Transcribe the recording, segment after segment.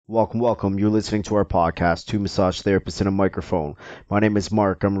Welcome. You're listening to our podcast, Two Massage Therapists and a Microphone. My name is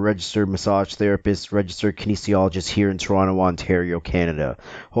Mark. I'm a registered massage therapist, registered kinesiologist here in Toronto, Ontario, Canada.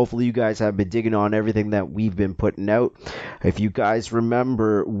 Hopefully you guys have been digging on everything that we've been putting out. If you guys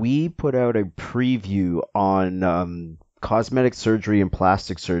remember, we put out a preview on cosmetic surgery and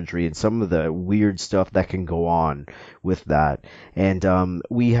plastic surgery and some of the weird stuff that can go on with that. And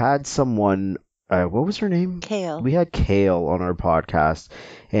we had someone, what was her name? Kale. We had Kale on our podcast,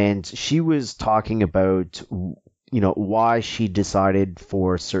 and she was talking about, why she decided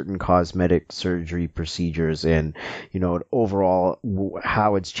for certain cosmetic surgery procedures and, overall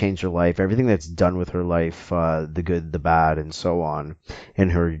how it's changed her life, everything that's done with her life, the good, the bad, and so on,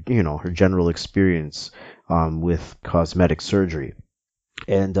 and her general experience with cosmetic surgery.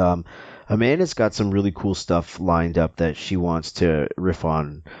 And Amanda's got some really cool stuff lined up that she wants to riff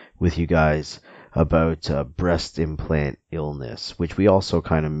on with you guys about breast implant illness, which we also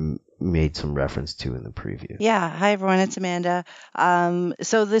kind of made some reference to in the preview. Yeah. Hi, everyone. It's Amanda.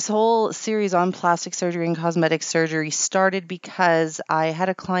 So this whole series on plastic surgery and cosmetic surgery started because I had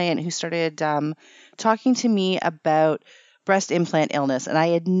a client who started talking to me about breast implant illness, and I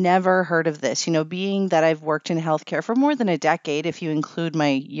had never heard of this. Being that I've worked in healthcare for more than a decade, if you include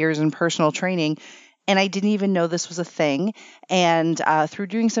my years in personal training, and I didn't even know this was a thing. And through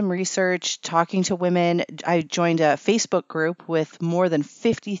doing some research, talking to women, I joined a Facebook group with more than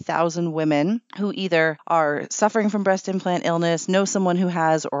 50,000 women who either are suffering from breast implant illness, know someone who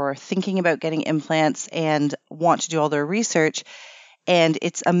has, or are thinking about getting implants and want to do all their research. And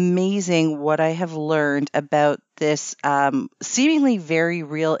it's amazing what I have learned about this seemingly very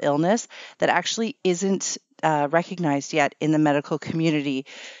real illness that actually isn't recognized yet in the medical community.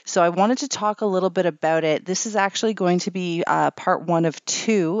 So I wanted to talk a little bit about it. This is actually going to be part one of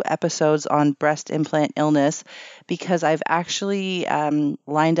 2 episodes on breast implant illness, because I've actually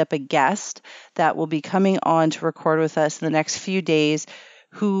lined up a guest that will be coming on to record with us in the next few days,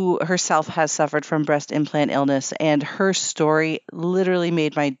 who herself has suffered from breast implant illness, and her story literally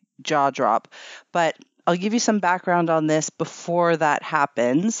made my jaw drop. But I'll give you some background on this before that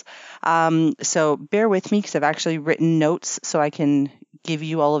happens. So bear with me, because I've actually written notes so I can give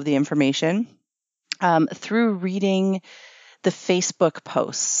you all of the information. Through reading the Facebook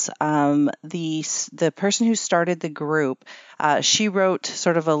posts, the person who started the group, she wrote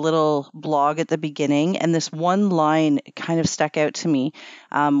sort of a little blog at the beginning, and this one line kind of stuck out to me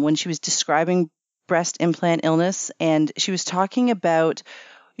when she was describing breast implant illness, and she was talking about,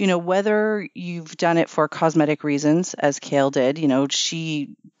 whether you've done it for cosmetic reasons, as Kale did.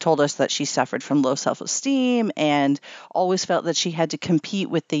 She told us that she suffered from low self-esteem and always felt that she had to compete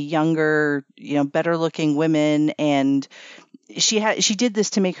with the younger, better looking women, and she did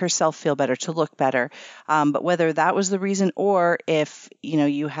this to make herself feel better, to look better. But whether that was the reason, or if,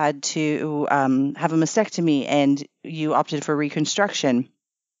 you had to have a mastectomy and you opted for reconstruction,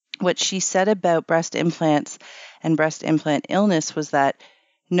 what she said about breast implants and breast implant illness was that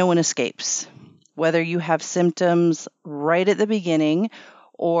no one escapes. Whether you have symptoms right at the beginning,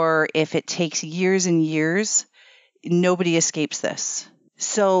 or if it takes years and years, nobody escapes this.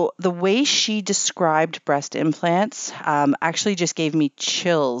 So the way she described breast implants actually just gave me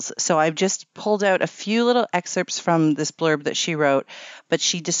chills. So I've just pulled out a few little excerpts from this blurb that she wrote, but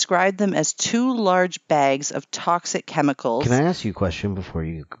she described them as 2 large bags of toxic chemicals. Can I ask you a question before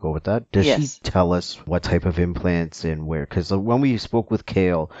you go with that? Does Yes. she tell us what type of implants and where? Because when we spoke with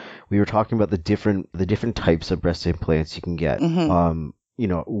Kale, we were talking about the different types of breast implants you can get. Mm-hmm.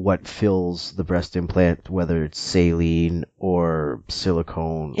 What fills the breast implant, whether it's saline or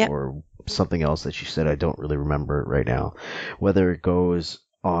silicone or something else that she said. I don't really remember right now. Whether it goes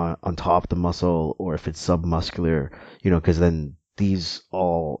on top of the muscle or if it's submuscular, because then these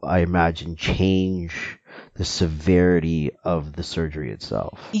all, I imagine, change the severity of the surgery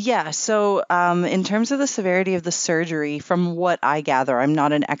itself. Yeah. So in terms of the severity of the surgery, from what I gather, I'm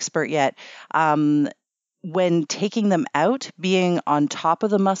not an expert yet. When taking them out, being on top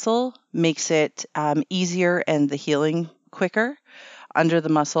of the muscle makes it easier and the healing quicker. Under the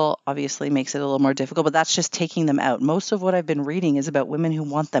muscle obviously makes it a little more difficult, but that's just taking them out. Most of what I've been reading is about women who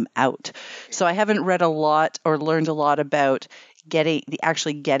want them out. So I haven't read a lot or learned a lot about getting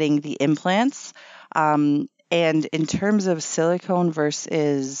the implants. And in terms of silicone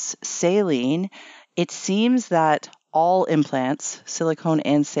versus saline, it seems that all implants, silicone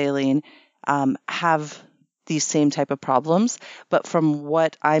and saline, have these same type of problems. But from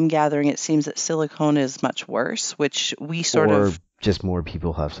what I'm gathering, it seems that silicone is much worse, which we sort of just more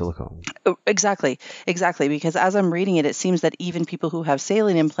people have silicone. Exactly. Because as I'm reading it, it seems that even people who have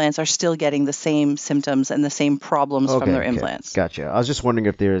saline implants are still getting the same symptoms and the same problems from their implants. Gotcha. I was just wondering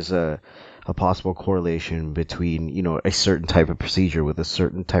if there's a possible correlation between, a certain type of procedure with a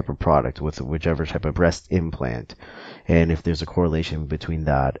certain type of product, with whichever type of breast implant, and if there's a correlation between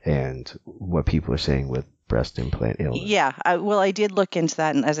that and what people are saying with breast implant illness. Yeah, I did look into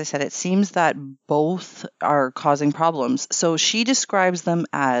that, and as I said, it seems that both are causing problems. So she describes them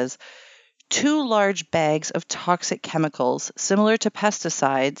as 2 large bags of toxic chemicals similar to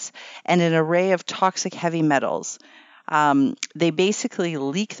pesticides and an array of toxic heavy metals. They basically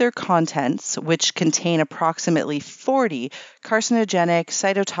leak their contents, which contain approximately 40 carcinogenic,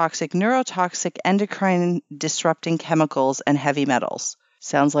 cytotoxic, neurotoxic, endocrine disrupting chemicals and heavy metals.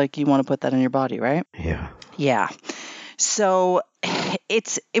 Sounds like you want to put that in your body, right? Yeah. So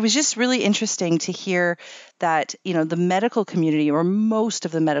it was just really interesting to hear that, the medical community, or most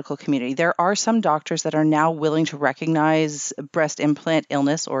of the medical community, there are some doctors that are now willing to recognize breast implant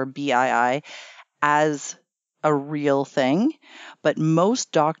illness, or BII, as a real thing. But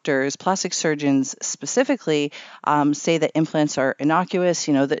most doctors, plastic surgeons specifically, say that implants are innocuous,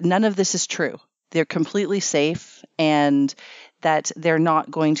 that none of this is true. They're completely safe, and that they're not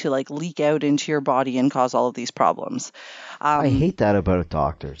going to leak out into your body and cause all of these problems. I hate that about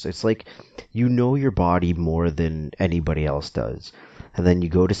doctors. It's like, your body more than anybody else does. And then you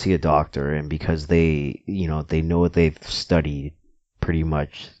go to see a doctor, and because they know what they've studied pretty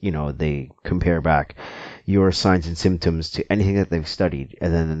much, they compare back your signs and symptoms to anything that they've studied,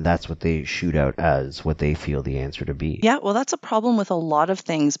 and then that's what they shoot out as what they feel the answer to be. Yeah, well, that's a problem with a lot of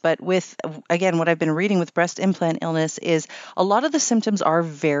things. But with, again, what I've been reading with breast implant illness is a lot of the symptoms are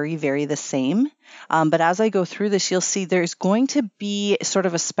very, very the same. But as I go through this, you'll see there's going to be sort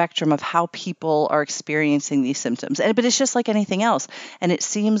of a spectrum of how people are experiencing these symptoms. But it's just like anything else. And it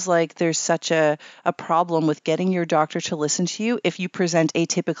seems like there's such a problem with getting your doctor to listen to you if you present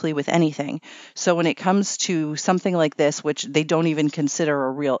atypically with anything. So when it comes to something like this, which they don't even consider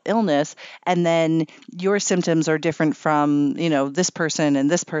a real illness, and then your symptoms are different from, this person and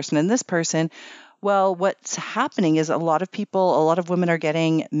this person and this person, well, what's happening is a lot of women are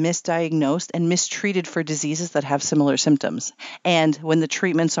getting misdiagnosed and mistreated for diseases that have similar symptoms. And when the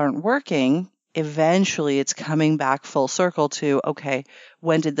treatments aren't working, eventually it's coming back full circle to, okay,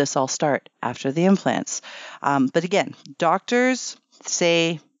 when did this all start? After the implants. But again, doctors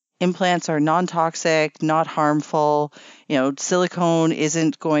say implants are non-toxic, not harmful. Silicone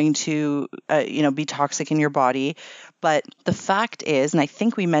isn't going to, be toxic in your body. But the fact is, and I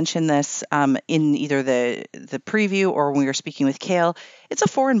think we mentioned this in either the preview or when we were speaking with Kale, it's a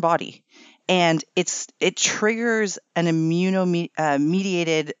foreign body, and it triggers an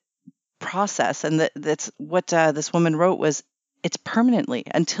immunomediated process, and that's what this woman wrote was. It's permanently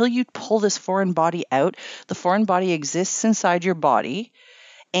until you pull this foreign body out. The foreign body exists inside your body,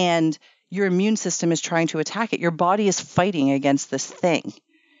 and your immune system is trying to attack it. Your body is fighting against this thing.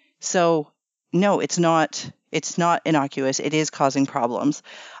 So no, it's not innocuous. It is causing problems.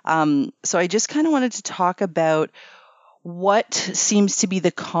 So I just kind of wanted to talk about what seems to be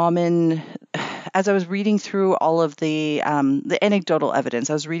the common, as I was reading through all of the anecdotal evidence,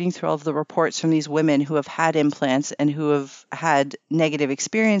 I was reading through all of the reports from these women who have had implants and who have had negative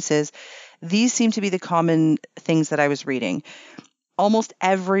experiences. These seem to be the common things that I was reading. Almost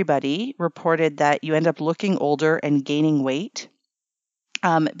everybody reported that you end up looking older and gaining weight.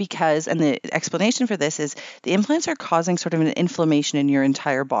 Because, and the explanation for this is the implants are causing sort of an inflammation in your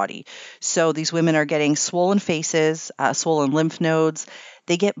entire body. So these women are getting swollen faces, swollen lymph nodes.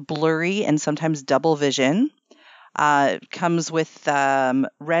 They get blurry and sometimes double vision. Comes with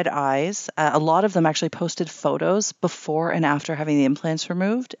red eyes. A lot of them actually posted photos before and after having the implants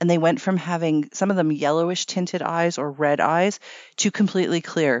removed. And they went from having some of them yellowish tinted eyes or red eyes to completely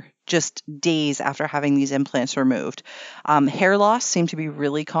clear just days after having these implants removed. Hair loss seemed to be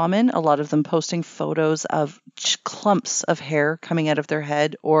really common. A lot of them posting photos of clumps of hair coming out of their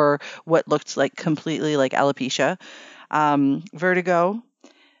head or what looked like completely like alopecia. Vertigo.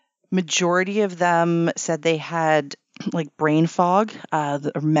 Majority of them said they had like brain fog.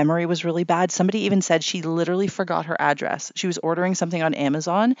 Their memory was really bad. Somebody even said she literally forgot her address. She was ordering something on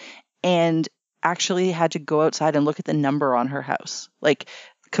Amazon and actually had to go outside and look at the number on her house. Like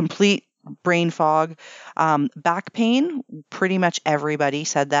complete brain fog. Back pain, pretty much everybody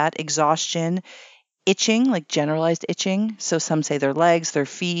said that. Exhaustion. itching, like generalized itching. So some say their legs, their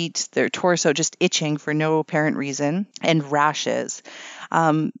feet, their torso, just itching for no apparent reason, and rashes,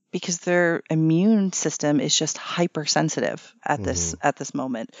 because their immune system is just hypersensitive at this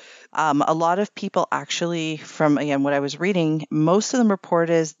moment. A lot of people actually, from again what I was reading, most of them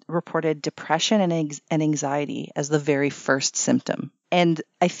reported depression and anxiety as the very first symptom. And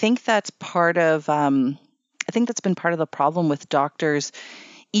I think that's part of I think that's been part of the problem with doctors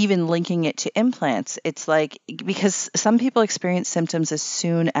even linking it to implants. It's like, because some people experience symptoms as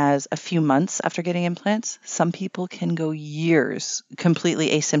soon as a few months after getting implants. Some people can go years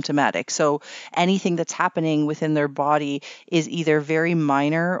completely asymptomatic. So anything that's happening within their body is either very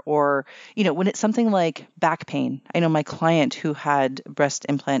minor or, when it's something like back pain. I know my client who had breast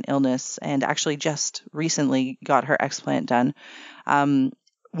implant illness and actually just recently got her explant done.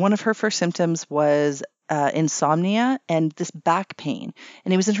 One of her first symptoms was insomnia and this back pain,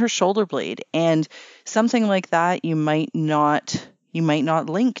 and it was in her shoulder blade. And something like that you might not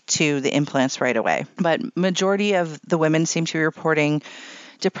link to the implants right away. But majority of the women seem to be reporting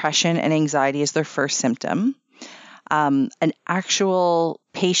depression and anxiety as their first symptom. An actual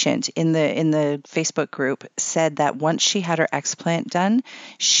patient in the Facebook group said that once she had her explant done,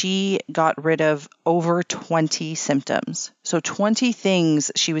 she got rid of over 20 symptoms. So 20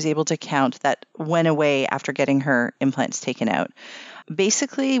 things she was able to count that went away after getting her implants taken out.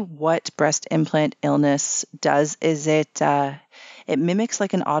 Basically, what breast implant illness does is it mimics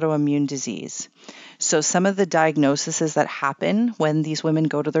like an autoimmune disease. So some of the diagnoses that happen when these women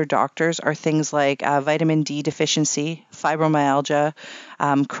go to their doctors are things like vitamin D deficiency, fibromyalgia,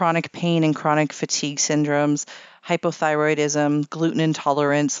 chronic pain and chronic fatigue syndromes, hypothyroidism, gluten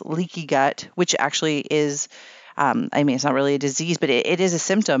intolerance, leaky gut, which actually is, it's not really a disease, but it is a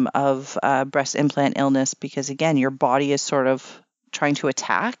symptom of breast implant illness, because again, your body is sort of trying to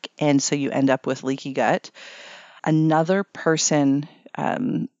attack, and so you end up with leaky gut. Another person,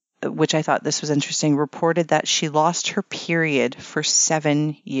 which I thought this was interesting, reported that she lost her period for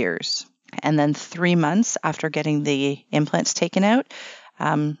 7 years. And then 3 months after getting the implants taken out,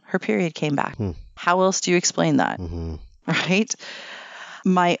 her period came back. How else do you explain that? Right?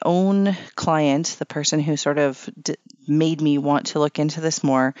 My own client, the person who sort of made me want to look into this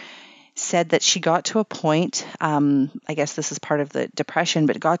more, said that she got to a point, I guess this is part of the depression,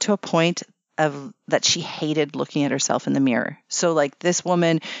 but it got to a point of that she hated looking at herself in the mirror. So like this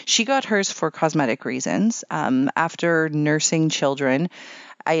woman, she got hers for cosmetic reasons. After nursing children,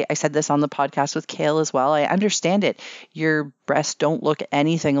 I said this on the podcast with Kale as well. I understand it. Your breasts don't look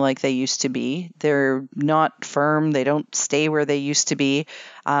anything like they used to be. They're not firm. They don't stay where they used to be.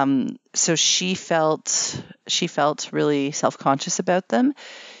 So she felt really self-conscious about them.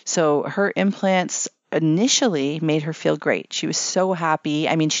 So her implants initially made her feel great. She was so happy.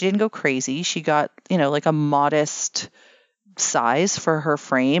 I mean, she didn't go crazy. She got, like a modest size for her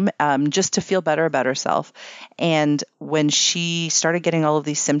frame, just to feel better about herself. And when she started getting all of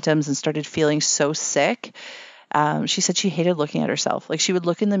these symptoms and started feeling so sick, she said she hated looking at herself. Like she would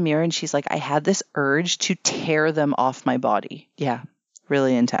look in the mirror and she's like, I had this urge to tear them off my body. Yeah.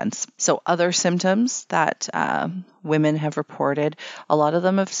 Really intense. So other symptoms that women have reported, a lot of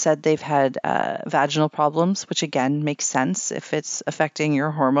them have said they've had vaginal problems, which again makes sense if it's affecting your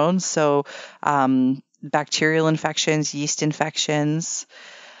hormones. So bacterial infections, yeast infections.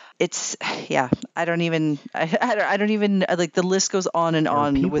 It's, I don't even like, the list goes on and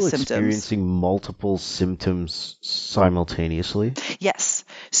on with symptoms. People experiencing multiple symptoms simultaneously? Yes.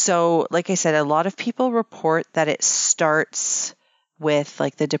 So like I said, a lot of people report that it starts with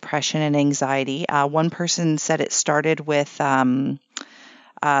like the depression and anxiety. One person said it started with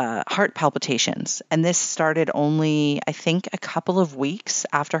heart palpitations. And this started only, I think, a couple of weeks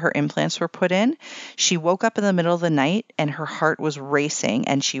after her implants were put in. She woke up in the middle of the night and her heart was racing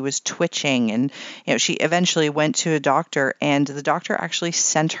and she was twitching. And, she eventually went to a doctor, and the doctor actually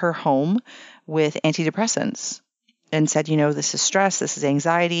sent her home with antidepressants and said, this is stress, this is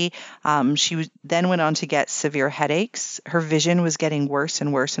anxiety. She then went on to get severe headaches. Her vision was getting worse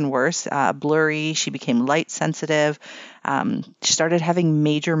and worse and worse, blurry. She became light sensitive. She started having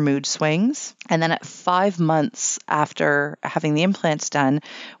major mood swings. And then at 5 months after having the implants done,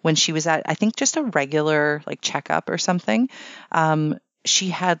 when she was at, I think, just a regular like checkup or something, she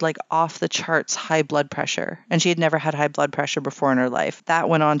had like off the charts high blood pressure, and she had never had high blood pressure before in her life. That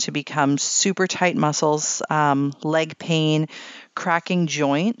went on to become super tight muscles, leg pain, cracking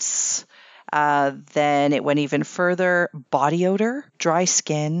joints. Then it went even further, body odor, dry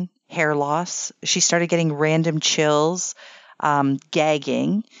skin, hair loss. She started getting random chills,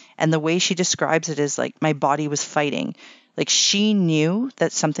 gagging. And the way she describes it is like, my body was fighting. Like, she knew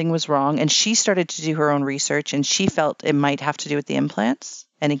that something was wrong, and she started to do her own research, and she felt it might have to do with the implants.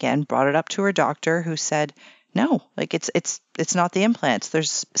 And again, brought it up to her doctor, who said, no, like it's not the implants.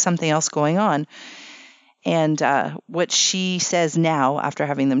 There's something else going on. And what she says now, after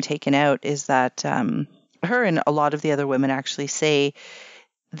having them taken out, is that her and a lot of the other women actually say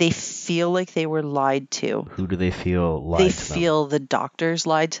they feel like they were lied to. Who do they feel lied They to them? feel the doctors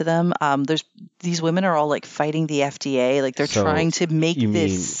lied to them. These women are all like fighting the FDA, like they're So, trying to make You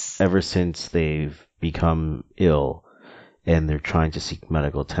this. mean ever since they've become ill and they're trying to seek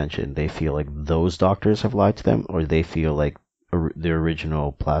medical attention, they feel like those doctors have lied to them, or they feel like the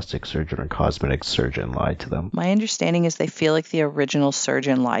original plastic surgeon or cosmetic surgeon lied to them? My understanding is they feel like the original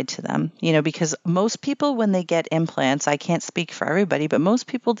surgeon lied to them, because most people, when they get implants, I can't speak for everybody, but most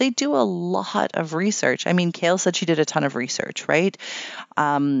people, they do a lot of research. I mean, Kale said she did a ton of research, right?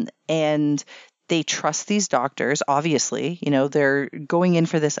 And they trust these doctors, obviously. They're going in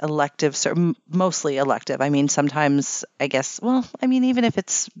for this elective, mostly elective. I mean, sometimes, I guess, even if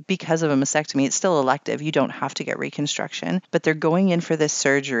it's because of a mastectomy, it's still elective. You don't have to get reconstruction. But they're going in for this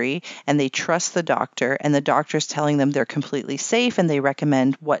surgery, and they trust the doctor, and the doctor's telling them they're completely safe, and they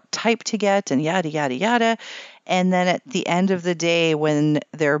recommend what type to get, and yada, yada, yada. And then at the end of the day, when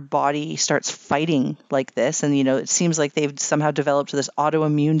their body starts fighting like this, and, it seems like they've somehow developed this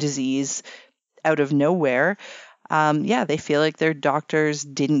autoimmune disease out of nowhere, they feel like their doctors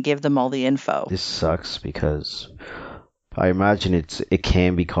didn't give them all the info. This sucks because I imagine it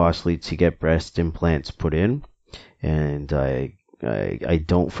can be costly to get breast implants put in, and I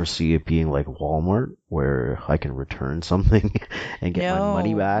don't foresee it being like Walmart where I can return something and get my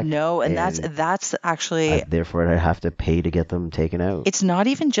money back. No, and that's actually therefore I have to pay to get them taken out. It's not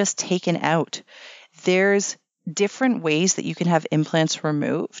even just taken out. There's different ways that you can have implants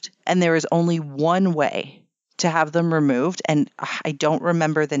removed, and there is only one way to have them removed, and I don't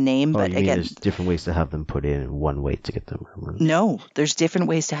remember the name, but again, there's different ways to have them put in and one way to get them removed. No, there's different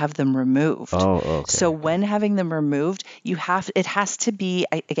ways to have them removed. Oh, okay. So when having them removed, it has to be,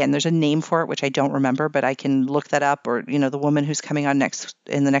 again, there's a name for it, which I don't remember, but I can look that up, or, the woman who's coming on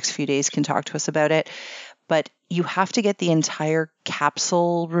in the next few days can talk to us about it. But you have to get the entire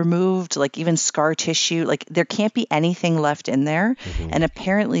capsule removed, like even scar tissue. Like, there can't be anything left in there. Mm-hmm. And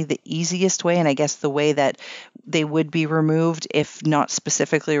apparently the easiest way, and I guess the way that they would be removed, if not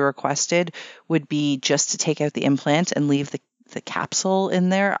specifically requested, would be just to take out the implant and leave the capsule in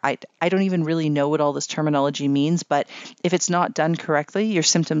there. I don't even really know what all this terminology means, but if it's not done correctly, your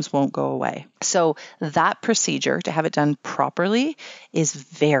symptoms won't go away. So that procedure, to have it done properly, is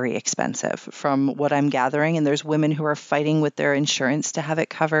very expensive from what I'm gathering. And there's women who are fighting with their insurance to have it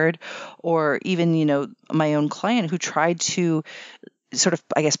covered, or even, my own client who tried to sort of,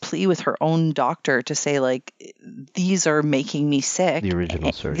 I guess, plea with her own doctor to say, like, these are making me sick. The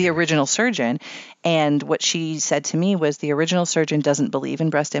original surgeon. And what she said to me was the original surgeon doesn't believe in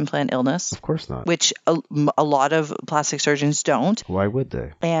breast implant illness. Of course not. Which a lot of plastic surgeons don't. Why would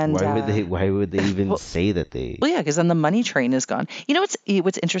they? And why would they even say that they? Well, yeah, because then the money train is gone. What's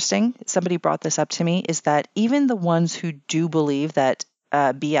interesting? Somebody brought this up to me, is that even the ones who do believe that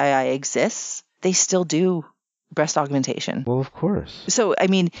BII exists, they still do breast augmentation. Well, of course. So, I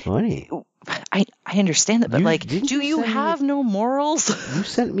mean, funny. I understand that, but do you have no morals? You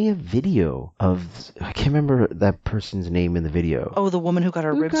sent me a video of, I can't remember that person's name in the video. Oh, the woman who got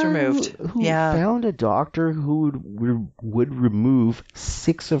her ribs removed. Who found a doctor who would remove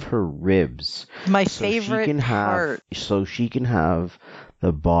 6 of her ribs. My favorite part. So she can have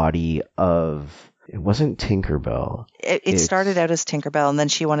the body of... It wasn't Tinkerbell. It started out as Tinkerbell, and then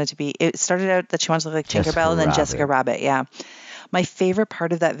it started out that she wanted to look like Tinkerbell, and then Jessica Rabbit, yeah. My favorite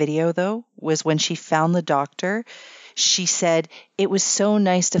part of that video, though, was when she found the doctor. She said, it was so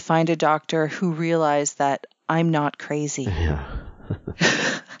nice to find a doctor who realized that I'm not crazy. Yeah.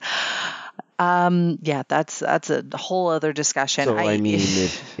 That's a whole other discussion. So, I mean,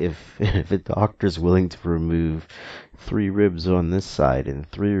 if a doctor's willing to remove 3 ribs on this side and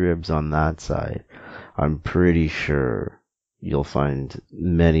 3 ribs on that side, I'm pretty sure you'll find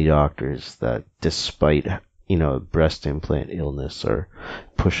many doctors that, despite breast implant illness, are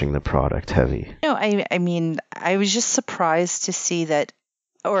pushing the product heavy. I mean, I was just surprised to see that,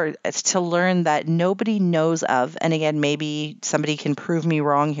 or to learn that nobody knows of, and again, maybe somebody can prove me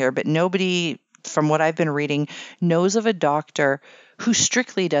wrong here, but nobody, from what I've been reading, knows of a doctor who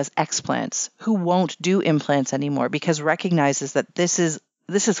strictly does explants, who won't do implants anymore, because recognizes that this is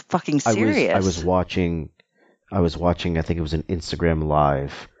fucking serious. I was watching, I think it was an Instagram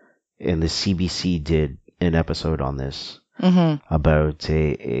Live, and the CBC did an episode on this. about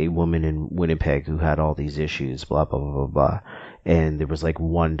a woman in Winnipeg who had all these issues, blah, blah, blah, blah, blah. And there was like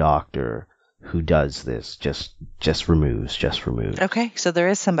one doctor who does this, just removes. Okay, so there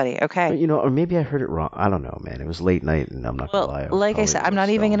is somebody. Okay. You know, or maybe I heard it wrong. I don't know, man. It was late night, and I'm not gonna lie. Like I said, I'm not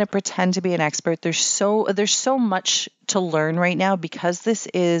even going to pretend to be an expert. There's so much to learn right now because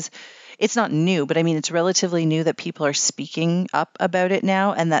it's not new, but I mean, it's relatively new that people are speaking up about it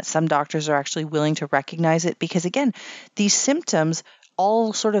now and that some doctors are actually willing to recognize it because, again, these symptoms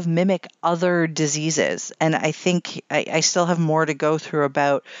all sort of mimic other diseases. And I think I still have more to go through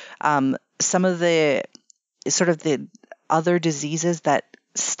about some of the sort of the other diseases that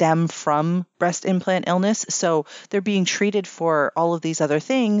stem from breast implant illness. So they're being treated for all of these other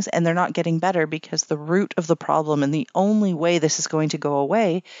things and they're not getting better because the root of the problem and the only way this is going to go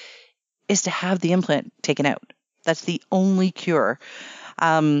away is to have the implant taken out. That's the only cure.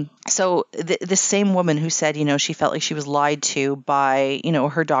 So the same woman who said, you know, she felt like she was lied to by, you know,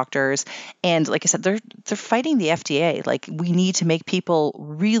 her doctors. And like I said, they're fighting the FDA. Like, we need to make people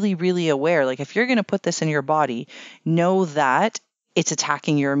really, really aware. Like, if you're going to put this in your body, know that it's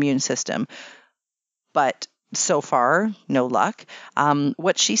attacking your immune system. But so far, no luck.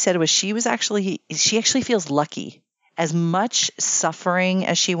 What she said was she actually feels lucky. As much suffering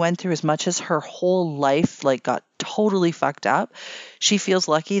as she went through, as much as her whole life like got totally fucked up, she feels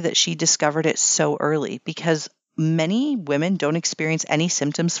lucky that she discovered it so early because many women don't experience any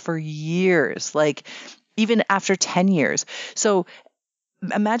symptoms for years, like even after 10 years. So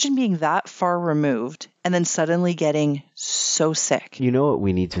imagine being that far removed and then suddenly getting so sick. You know what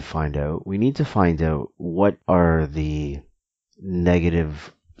we need to find out? We need to find out what are the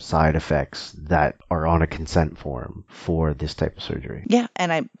negative side effects that are on a consent form for this type of surgery. Yeah,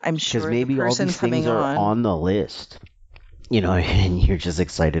 and I'm sure because maybe the all person these coming things are on the list, you know, and you're just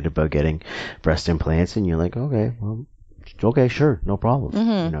excited about getting breast implants, and you're like, okay, well, okay, sure, no problem.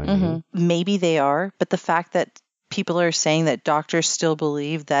 You know what I mean? Maybe they are, but the fact that people are saying that doctors still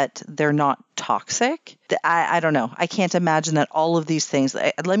believe that they're not toxic, I don't know. I can't imagine that all of these things.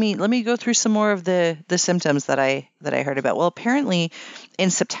 Let me go through some more of the symptoms that I heard about. Well, apparently in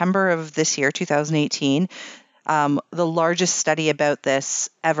September of this year, 2018, the largest study about this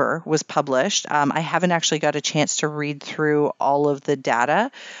ever was published. I haven't actually got a chance to read through all of the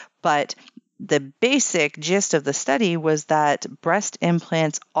data, but the basic gist of the study was that breast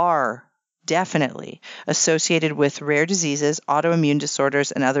implants are definitely associated with rare diseases, autoimmune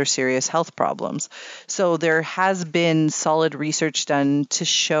disorders, and other serious health problems. So there has been solid research done to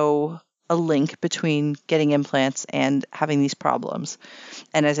show a link between getting implants and having these problems.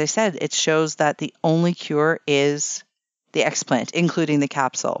 And as I said, it shows that the only cure is the explant, including the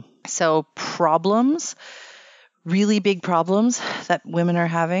capsule. So problems, really big problems that women are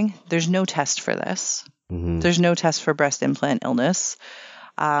having, there's no test for this. There's no test for breast implant illness.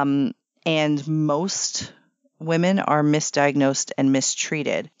 And most women are misdiagnosed and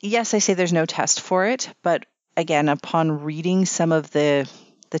mistreated. Yes, I say there's no test for it, but again, upon reading some of the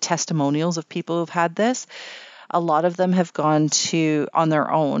testimonials of people who've had this, a lot of them have gone on their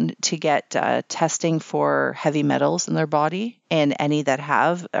own to get testing for heavy metals in their body, and any that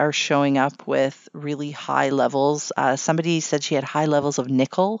have are showing up with really high levels. Somebody said she had high levels of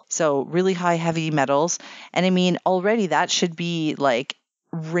nickel, so really high heavy metals. And I mean, already that should be like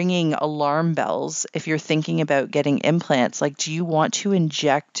ringing alarm bells if you're thinking about getting implants. Like, do you want to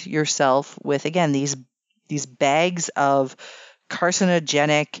inject yourself with, again, these bags of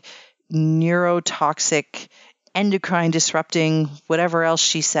carcinogenic, neurotoxic, endocrine disrupting, whatever else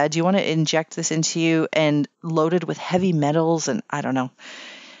she said? Do you want to inject this into you and loaded with heavy metals? And I don't know.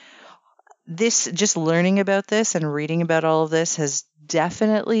 This, just learning about this and reading about all of this has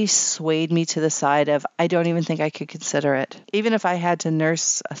definitely swayed me to the side of, I don't even think I could consider it. Even if I had to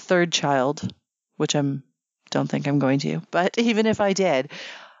nurse a third child, which don't think I'm going to, but even if I did,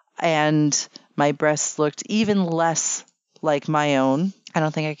 and my breasts looked even less like my own, I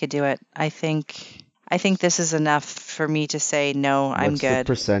don't think I could do it. I think this is enough for me to say, no, I'm good. What's the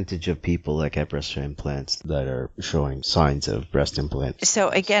percentage of people that get breast implants that are showing signs of breast implants? So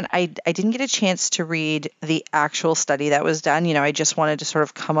again, I didn't get a chance to read the actual study that was done. You know, I just wanted to sort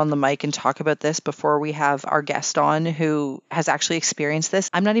of come on the mic and talk about this before we have our guest on who has actually experienced this.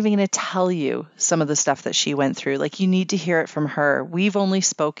 I'm not even going to tell you some of the stuff that she went through. Like, you need to hear it from her. We've only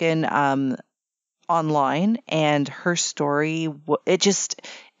spoken online, and her story, it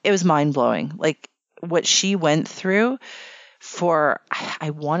was mind-blowing. Like, what she went through for,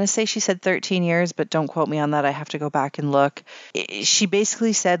 I want to say she said 13 years, but don't quote me on that. I have to go back and look. She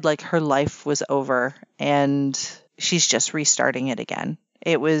basically said like her life was over and she's just restarting it again.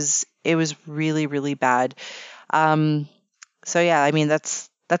 It was really, really bad. So yeah, I mean, that's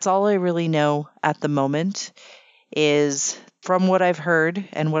all I really know at the moment is from what I've heard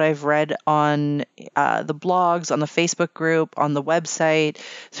and what I've read on the blogs, on the Facebook group, on the website,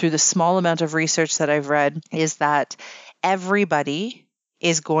 through the small amount of research that I've read, is that everybody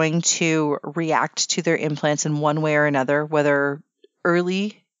is going to react to their implants in one way or another, whether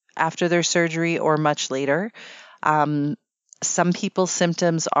early after their surgery or much later. Some people's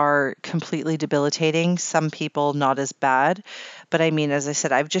symptoms are completely debilitating, some people not as bad. But I mean, as I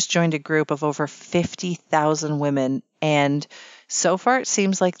said, I've just joined a group of over 50,000 women, and so far it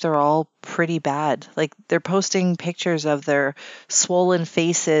seems like they're all pretty bad. Like, they're posting pictures of their swollen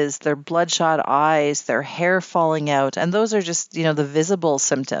faces, their bloodshot eyes, their hair falling out, and those are just, the visible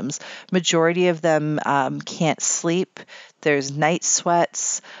symptoms. Majority of them can't sleep. There's night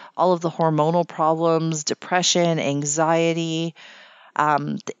sweats, all of the hormonal problems, depression, anxiety,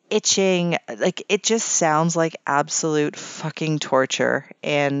 the itching. Like, it just sounds like absolute fucking torture.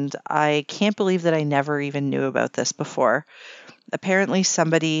 And I can't believe that I never even knew about this before. Apparently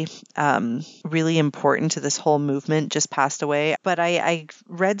somebody really important to this whole movement just passed away. But I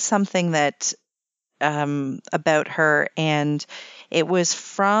read something that about her, and it was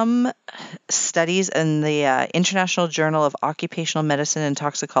from studies in the International Journal of Occupational Medicine and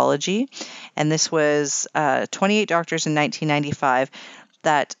Toxicology. And this was 28 doctors in 1995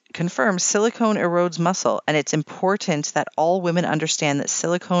 that confirms silicone erodes muscle. And it's important that all women understand that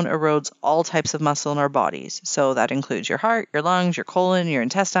silicone erodes all types of muscle in our bodies. So that includes your heart, your lungs, your colon, your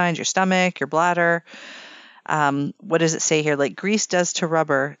intestines, your stomach, your bladder. What does it say here? Like grease does to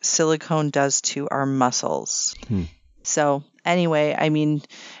rubber, silicone does to our muscles. So anyway, I mean,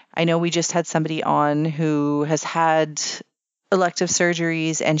 I know we just had somebody on who has had elective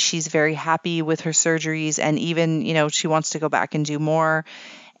surgeries, and she's very happy with her surgeries, and even, she wants to go back and do more.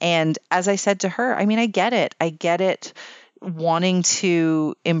 And as I said to her, I mean, I get it wanting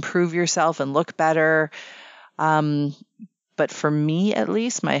to improve yourself and look better. But for me, at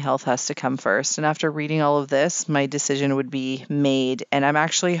least, my health has to come first. And after reading all of this, my decision would be made. And I'm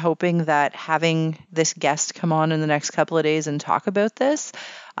actually hoping that having this guest come on in the next couple of days and talk about this,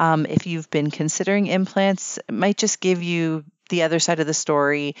 if you've been considering implants, it might just give you the other side of the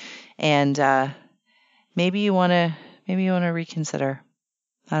story. And maybe you want to reconsider.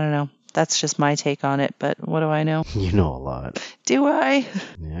 I don't know. That's just my take on it. But what do I know? You know a lot. Do I?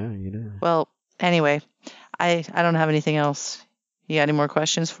 Yeah, you do. Well, anyway. I don't have anything else. You got any more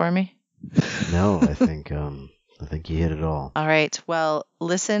questions for me? No, I think you hit it all. All right. Well,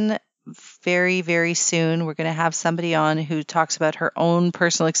 listen, very, very soon we're going to have somebody on who talks about her own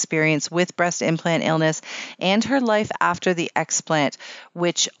personal experience with breast implant illness and her life after the explant,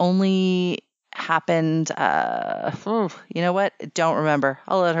 which only happened, you know what? Don't remember.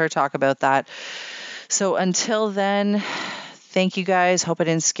 I'll let her talk about that. So until then, thank you guys. Hope I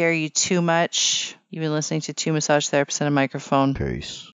didn't scare you too much. You've been listening to Two Massage Therapists and a Microphone. Peace.